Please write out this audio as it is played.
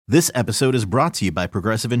This episode is brought to you by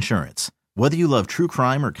Progressive Insurance. Whether you love true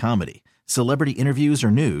crime or comedy, celebrity interviews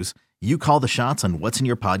or news, you call the shots on what's in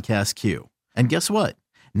your podcast queue. And guess what?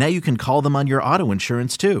 Now you can call them on your auto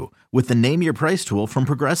insurance too with the Name Your Price tool from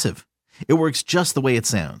Progressive. It works just the way it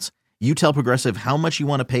sounds. You tell Progressive how much you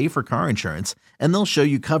want to pay for car insurance, and they'll show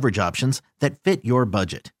you coverage options that fit your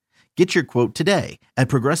budget. Get your quote today at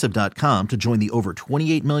Progressive.com to join the over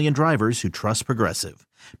 28 million drivers who trust Progressive.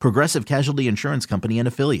 Progressive Casualty Insurance Company and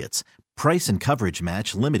Affiliates. Price and coverage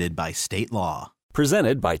match limited by state law.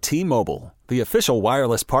 Presented by T-Mobile, the official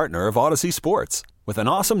wireless partner of Odyssey Sports. With an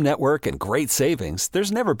awesome network and great savings,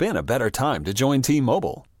 there's never been a better time to join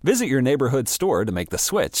T-Mobile. Visit your neighborhood store to make the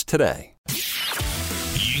switch today.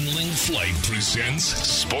 Yingling Flight presents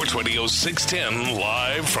Sports Radio 610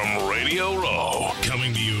 live from Radio Row.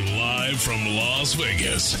 Coming to you live from Las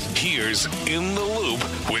Vegas. Here's In the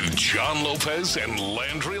Loop with John Lopez and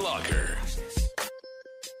Landry Locker.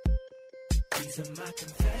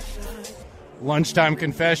 Lunchtime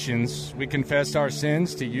Confessions. We confess our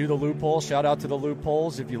sins to you, the loophole. Shout out to the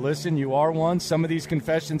loopholes. If you listen, you are one. Some of these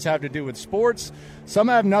confessions have to do with sports. Some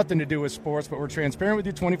have nothing to do with sports, but we're transparent with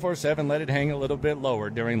you 24/7. Let it hang a little bit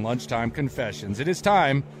lower during Lunchtime Confessions. It is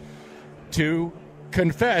time to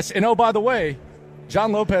confess. And oh, by the way,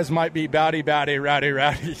 John Lopez might be rowdy.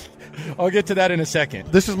 I'll get to that in a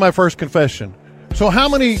second. This is my first confession. So how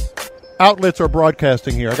many outlets are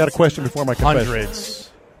broadcasting here? I got a question before my confession. Hundreds.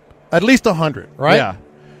 At least 100, right? Yeah.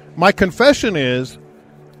 My confession is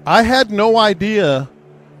I had no idea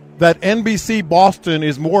that NBC Boston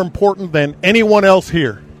is more important than anyone else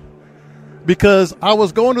here. Because I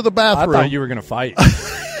was going to the bathroom. I thought you were going to fight.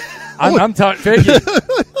 I'm talking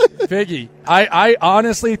Figgy. I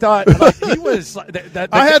honestly thought like, he was.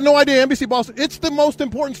 I had no idea NBC Boston. It's the most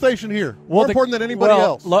important station here. More important than anybody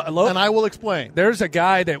else. And I will explain. There's a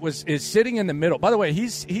guy that is sitting in the middle. By the way,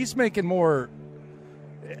 he's making more.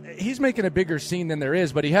 He's making a bigger scene than there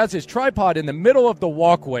is, but he has his tripod in the middle of the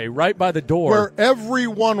walkway right by the door. Where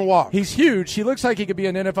everyone walks. He's huge. He looks like he could be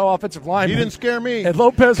an NFL offensive lineman. He didn't scare me. And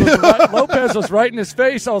Lopez was right in his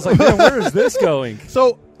face. I was like, man, where is this going?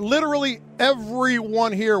 So literally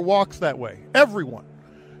everyone here walks that way. Everyone.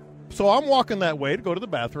 So I'm walking that way to go to the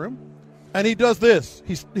bathroom, and he does this.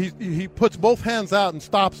 He puts both hands out and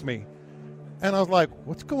stops me. And I was like,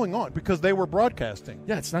 what's going on? Because they were broadcasting.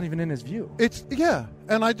 Yeah, it's not even in his view.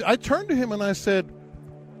 And I turned to him and I said,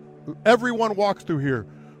 everyone walks through here.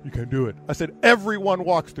 You can do it. I said, everyone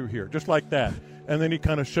walks through here, just like that. And then he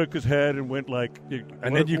kind of shook his head and went like,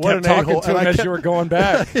 and then you kept talking to him as you were going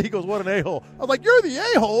back. He goes, what an a-hole. I was like, you're the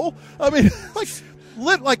a-hole? I mean,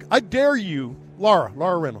 like I dare you, Laura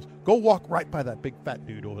Reynolds, go walk right by that big fat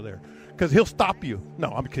dude over there. Because he'll stop you. No,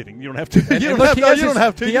 I'm kidding. You don't have to. You don't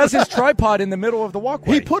have to. He has his tripod in the middle of the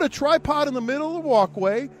walkway. He put a tripod in the middle of the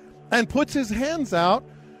walkway and puts his hands out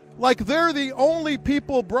like they're the only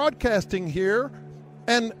people broadcasting here,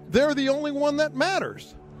 and they're the only one that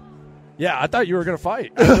matters. Yeah, I thought you were going to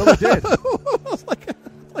fight. I really did.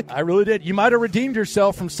 I really did. You might have redeemed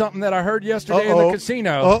yourself from something that I heard yesterday in the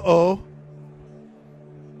casino. Uh-oh.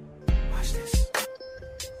 Watch this.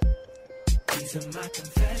 These are my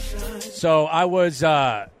confessions. So I was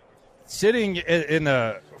sitting in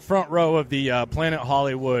the front row of the Planet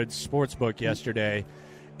Hollywood Sportsbook yesterday,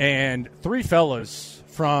 and three fellas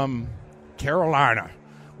from Carolina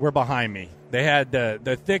were behind me. They had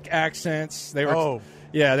the thick accents. They were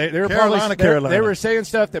they were Carolina. They were saying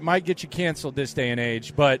stuff that might get you canceled this day and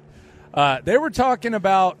age, but they were talking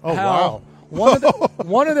about how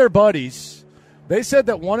one of their buddies. They said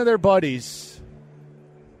that one of their buddies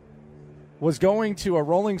was going to a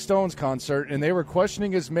Rolling Stones concert, and they were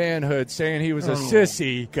questioning his manhood, saying he was a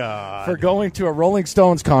sissy for going to a Rolling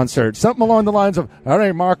Stones concert. Something along the lines of, that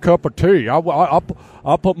ain't my cup of tea.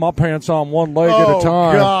 I'll put my pants on one leg at a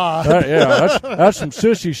time. God. That's some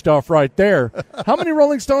sissy stuff right there. How many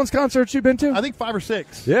Rolling Stones concerts you been to? I think 5 or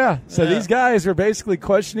 6. Yeah. So these guys are basically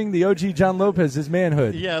questioning the OG John Lopez's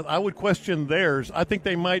manhood. Yeah, I would question theirs. I think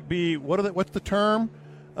they might be, what's the term?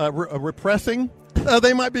 Repressing?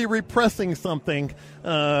 They might be repressing something,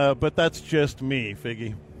 but that's just me,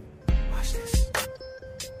 Figgy. Watch this.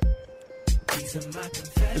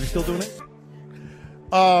 Is he still doing it?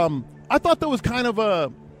 I thought there was kind of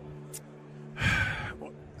a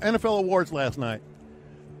NFL awards last night.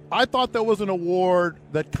 I thought there was an award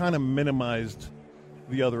that kind of minimized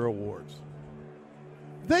the other awards.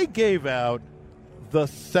 They gave out the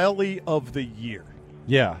Selly of the Year.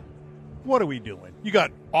 Yeah. What are we doing? You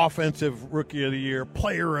got Offensive Rookie of the Year,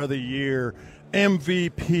 Player of the Year,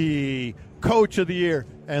 MVP, Coach of the Year,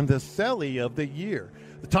 and the Selly of the Year.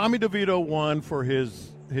 Tommy DeVito won for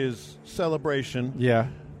his celebration. Yeah.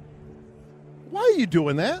 are you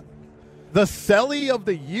doing that? The Selly of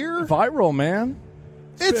the year? Viral, man.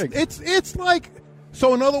 It's like,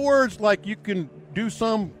 so in other words, like you can do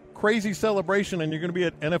some crazy celebration and you're going to be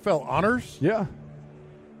at NFL honors? Yeah.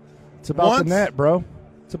 It's about the net, bro.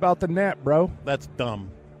 It's about the net, bro. That's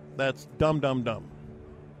dumb. That's dumb.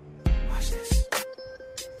 Watch this.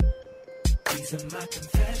 These are my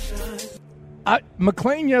confessions.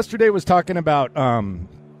 McClain yesterday was talking about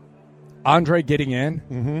Andre getting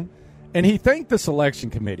in, and he thanked the selection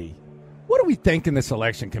committee. What are we thanking the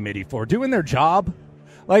selection committee for? Doing their job?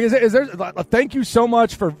 Like, is there thank you so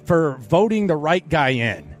much for voting the right guy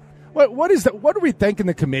in. What are we thanking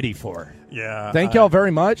the committee for? Yeah. Thank y'all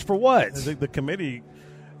very much for what? The committee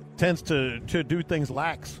tends to do things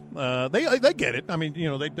lax. They get it. I mean,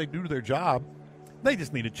 they do their job. They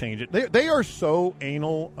just need to change it. They are so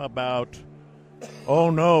anal about,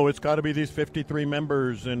 oh no, it's got to be these 53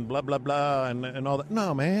 members and blah blah blah and all that.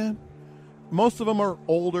 No, man. Most of them are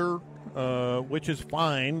older, which is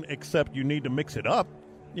fine, except you need to mix it up.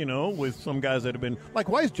 With some guys that have been like,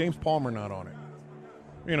 why is James Palmer not on it?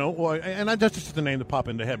 And I just the name that pop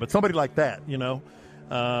into head, but somebody like that,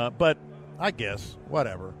 But I guess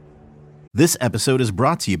whatever. This episode is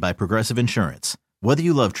brought to you by Progressive Insurance. Whether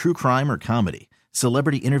you love true crime or comedy,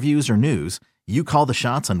 celebrity interviews or news, you call the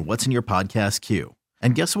shots on what's in your podcast queue.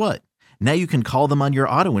 And guess what? Now you can call them on your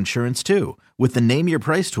auto insurance too with the Name Your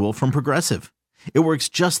Price tool from Progressive. It works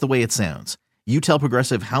just the way it sounds. You tell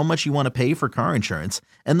Progressive how much you want to pay for car insurance,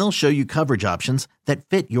 and they'll show you coverage options that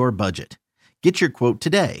fit your budget. Get your quote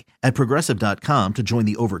today at Progressive.com to join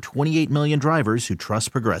the over 28 million drivers who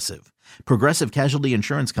trust Progressive. Progressive Casualty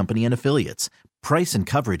Insurance Company and Affiliates. Price and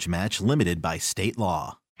coverage match limited by state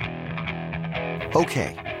law.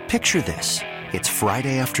 Okay, picture this. It's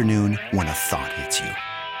Friday afternoon when a thought hits you.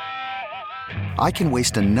 I can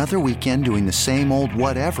waste another weekend doing the same old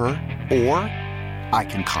whatever, or I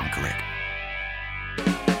can conquer it.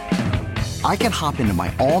 I can hop into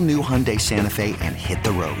my all-new Hyundai Santa Fe and hit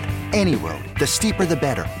the road. Any road. The steeper, the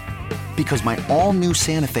better. Because my all-new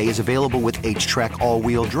Santa Fe is available with H-Track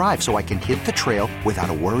all-wheel drive, so I can hit the trail without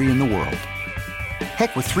a worry in the world.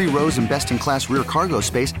 Heck, with 3 rows and best-in-class rear cargo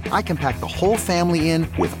space, I can pack the whole family in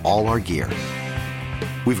with all our gear.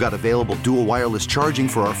 We've got available dual wireless charging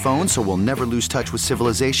for our phones, so we'll never lose touch with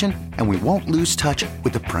civilization, and we won't lose touch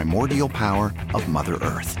with the primordial power of Mother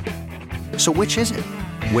Earth. So which is it?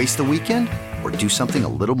 Waste the weekend or do something a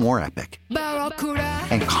little more epic?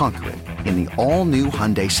 And conquer it in the all-new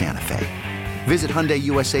Hyundai Santa Fe. Visit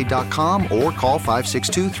HyundaiUSA.com or call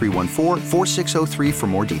 562-314-4603 for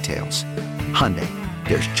more details. Hyundai,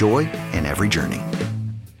 there's joy in every journey.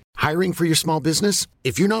 Hiring for your small business?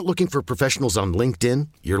 If you're not looking for professionals on LinkedIn,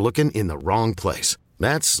 you're looking in the wrong place.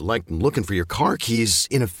 That's like looking for your car keys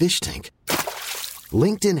in a fish tank.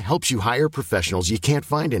 LinkedIn helps you hire professionals you can't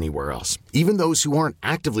find anywhere else, even those who aren't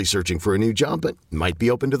actively searching for a new job but might be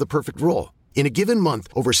open to the perfect role. In a given month,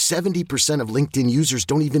 over 70% of LinkedIn users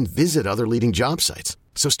don't even visit other leading job sites.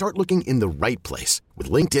 So start looking in the right place. With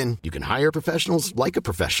LinkedIn, you can hire professionals like a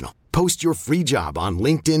professional. Post your free job on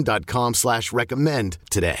linkedin.com/recommend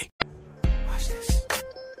today. Watch this.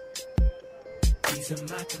 These are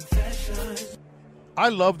my confessions. I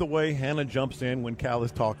love the way Hannah jumps in when Cal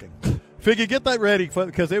is talking. Figure, get that ready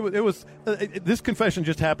because it was this confession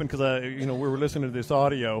just happened because we were listening to this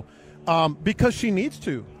audio because she needs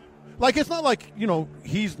to. Like, it's not like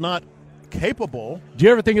he's not capable. Do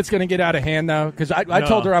you ever think it's going to get out of hand though? Because I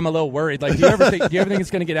told her I'm a little worried. Like, do you ever think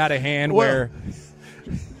it's going to get out of hand where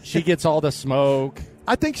she gets all the smoke?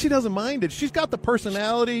 I think she doesn't mind it. She's got the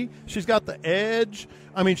personality. She's got the edge.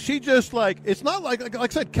 I mean, she just it's not like I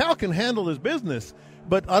said, Cal can handle his business.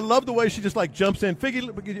 But I love the way she just jumps in.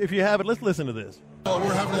 Figure, if you have it, let's listen to this.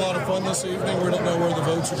 We're having a lot of fun this evening. We don't know where the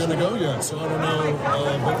votes are going to go yet, so I don't know.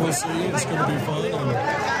 But we'll see. It's going to be fun, and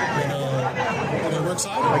we're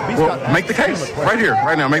excited. Well, make the case right here,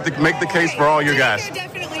 right now. Make the case for all your guys. He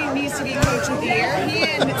definitely needs to be Coach of the Year. He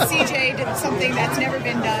and CJ did something that's never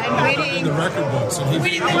been done. Winning in the record books, and he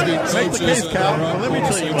beat coaches. Make the case, Cal. Let me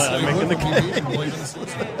tell you why I'm making the case.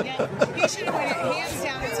 He should have won it hands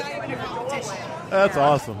down. It's not even a competition. That's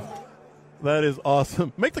awesome. That is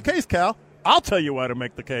awesome. Make the case, Cal. I'll tell you why to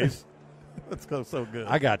make the case. Let's go. So good.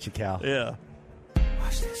 I got you, Cal. Yeah.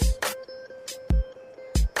 Watch this.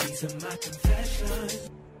 These are my confessions.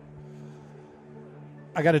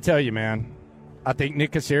 I got to tell you, man, I think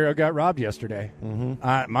Nick Caserio got robbed yesterday.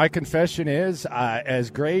 Mm-hmm. My confession is,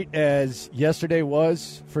 as great as yesterday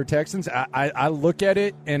was for Texans, I look at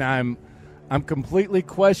it and I'm completely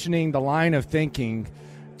questioning the line of thinking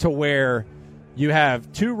to where you have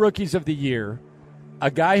 2 rookies of the year, a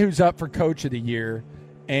guy who's up for coach of the year,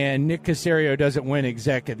 and Nick Caserio doesn't win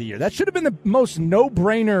Exec of the Year. That should have been the most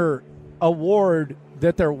no-brainer award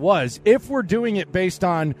that there was if we're doing it based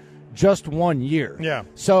on just 1 year. Yeah.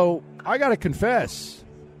 So I got to confess,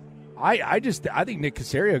 I think Nick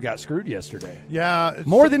Caserio got screwed yesterday. Yeah.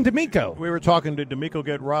 More than D'Amico. We were talking, did D'Amico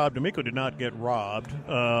get robbed? D'Amico did not get robbed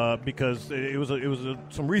because it was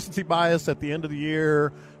some recency bias at the end of the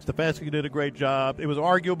year. Stefanski did a great job. It was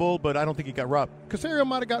arguable, but I don't think he got robbed. Caserio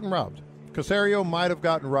might have gotten robbed.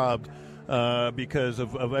 Because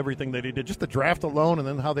of everything that he did, just the draft alone, and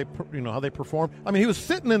then how they performed. I mean, he was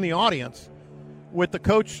sitting in the audience with the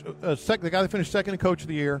coach, the guy that finished second in Coach of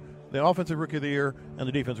the Year, the Offensive Rookie of the Year, and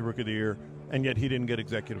the Defensive Rookie of the Year, and yet he didn't get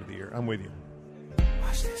Executive of the Year. I'm with you.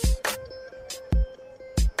 Watch this.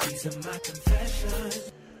 These are my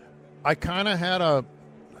confessions. I kind of had a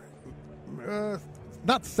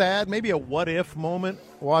not sad, maybe a what-if moment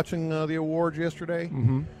watching the awards yesterday.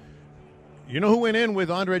 Mm-hmm. You know who went in with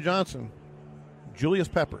Andre Johnson? Julius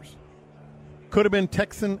Peppers. Could have been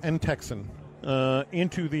Texan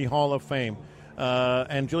into the Hall of Fame.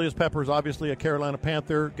 And Julius Peppers, obviously a Carolina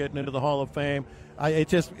Panther, getting into the Hall of Fame. I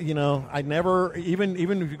never, even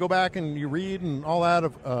if you go back and you read and all out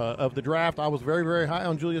of the draft, I was very, very high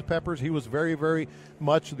on Julius Peppers. He was very, very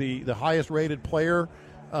much the highest-rated player.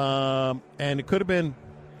 And it could have been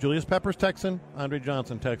Julius Peppers, Texan, Andre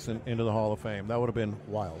Johnson, Texan, into the Hall of Fame. That would have been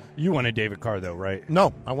wild. You wanted David Carr, though, right?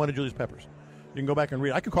 No, I wanted Julius Peppers. You can go back and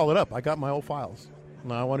read. I could call it up. I got my old files.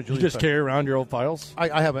 No, I wanted Julius You just Peppers. carry around your old files?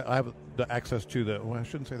 I have the access to the. Well, I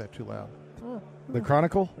shouldn't say that too loud. The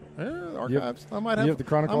Chronicle? Yeah, the archives. You I might have. You have the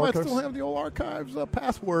Chronicle I might archives? still have the old archives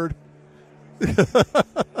password.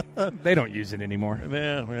 They don't use it anymore.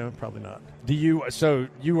 Yeah, probably not. Do you? So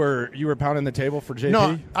you were pounding the table for JP?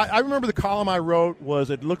 No, I remember the column I wrote was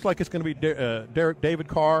it looked like it's going to be David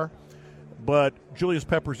Carr, but Julius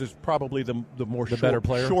Peppers is probably the better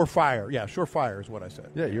player? Surefire. Yeah, surefire is what I said.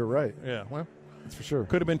 Yeah, you're right. Yeah, well, that's for sure.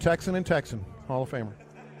 Could have been Texan and Texan, Hall of Famer.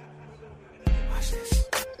 Watch this.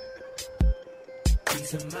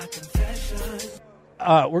 These are my confessions.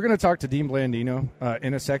 We're going to talk to Dean Blandino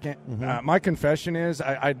in a second. Mm-hmm. My confession is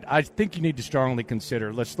I think you need to strongly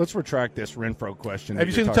consider. Let's retract this Renfro question. Have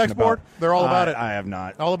you seen the text board? They're all about it. I have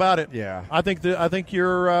not. All about it. Yeah. I think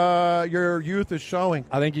your youth is showing.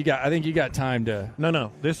 I think you got time to.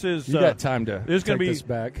 No. This is you got time to. This is take going to be this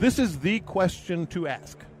back. This is the question to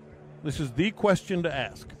ask.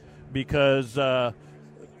 Because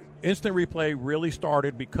instant replay really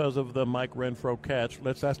started because of the Mike Renfro catch.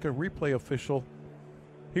 Let's ask a replay official.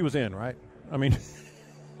 He was in, right? I mean,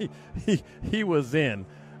 he was in,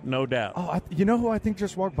 no doubt. Oh, you know who I think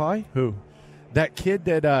just walked by? Who? That kid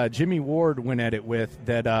that Jimmy Ward went at it with.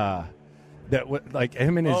 Like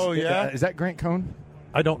him and his. Oh yeah. Is that Grant Cohn?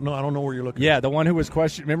 I don't know. I don't know where you're looking. Yeah, the one who was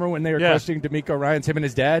questioning. Remember when they were questioning D'Amico Ryans, him and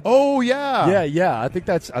his dad? Oh yeah. Yeah. I think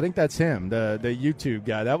that's him, the YouTube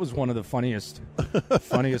guy. That was one of the funniest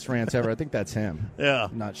rants ever. I think that's him. Yeah.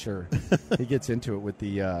 I'm not sure. He gets into it with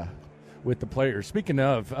the players. Speaking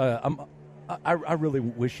of, I really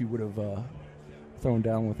wish you would have thrown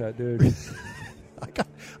down with that dude.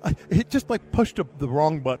 He just pushed the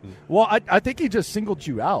wrong button. Well, I think he just singled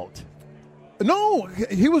you out. No,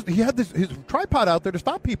 he had his tripod out there to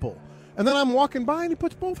stop people. And then I'm walking by and he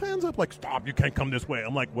puts both hands up like, stop, you can't come this way.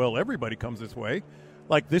 I'm like, well, everybody comes this way.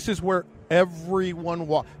 Like, this is where everyone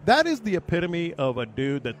walks. That is the epitome of a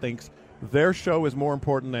dude that thinks their show is more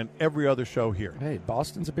important than every other show here. Hey,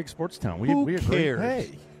 Boston's a big sports town. Who we agree. cares?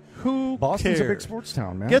 Hey, who Boston's cares? a big sports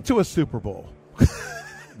town, man. Get to a Super Bowl.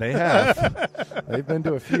 They have. They've been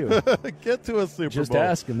to a few. Get to a Super Bowl. Just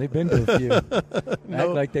ask them. They've been to a few. Act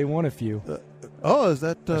like they won a few. Is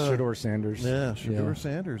that Shedeur Sanders? Yeah, Shedeur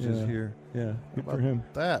Sanders is here. Yeah, good for him.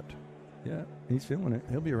 That. Yeah, he's feeling it.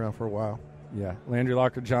 He'll be around for a while. Yeah, Landry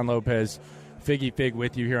Locker, John Lopez, Figgy Fig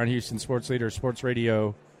with you here on Houston Sports Leader, Sports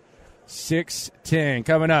Radio 610.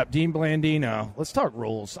 Coming up, Dean Blandino. Let's talk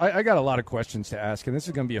rules. I got a lot of questions to ask, and this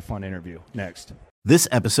is going to be a fun interview. Next. This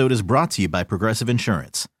episode is brought to you by Progressive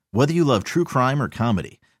Insurance. Whether you love true crime or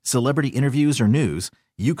comedy, celebrity interviews or news,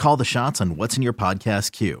 you call the shots on what's in your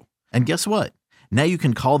podcast queue. And guess what? Now you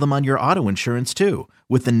can call them on your auto insurance too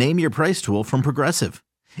with the Name Your Price tool from Progressive.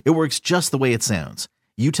 It works just the way it sounds.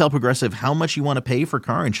 You tell Progressive how much you want to pay for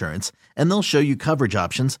car insurance, and they'll show you coverage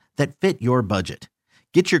options that fit your budget.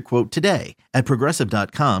 Get your quote today at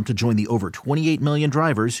Progressive.com to join the over 28 million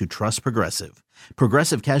drivers who trust Progressive.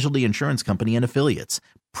 Progressive Casualty Insurance Company and Affiliates.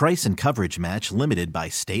 Price and coverage match limited by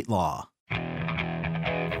state law.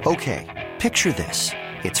 Okay, picture this.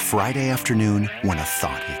 It's Friday afternoon when a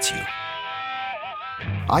thought hits you.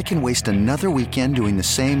 I can waste another weekend doing the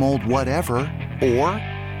same old whatever, or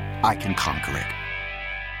I can conquer it.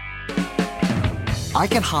 I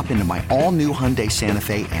can hop into my all-new Hyundai Santa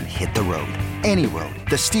Fe and hit the road. Any road.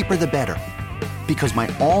 The steeper, the better. Because my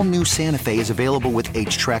all-new Santa Fe is available with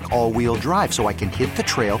H-Track all-wheel drive, so I can hit the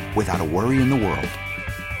trail without a worry in the world.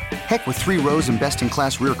 Heck, with 3 rows and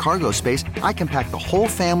best-in-class rear cargo space, I can pack the whole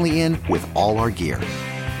family in with all our gear.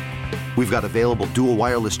 We've got available dual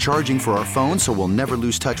wireless charging for our phones, so we'll never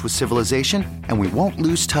lose touch with civilization, and we won't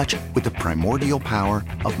lose touch with the primordial power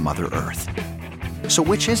of Mother Earth. So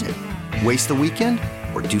which is it? Waste the weekend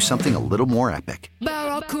or do something a little more epic?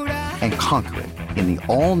 And conquer it in the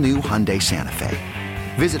all-new Hyundai Santa Fe.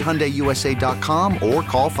 Visit HyundaiUSA.com or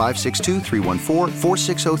call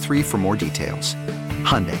 562-314-4603 for more details.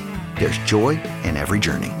 Hyundai, there's joy in every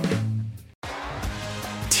journey.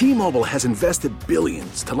 T-Mobile has invested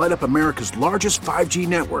billions to light up America's largest 5G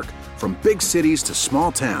network, from big cities to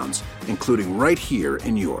small towns, including right here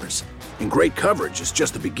in yours. And great coverage is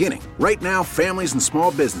just the beginning. Right now, families and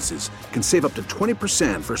small businesses can save up to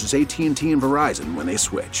 20% versus AT&T and Verizon when they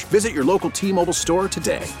switch. Visit your local T-Mobile store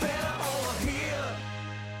today.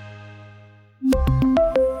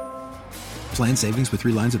 Plan savings with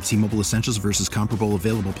 3 lines of T-Mobile Essentials versus comparable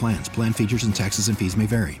available plans. Plan features and taxes and fees may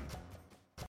vary.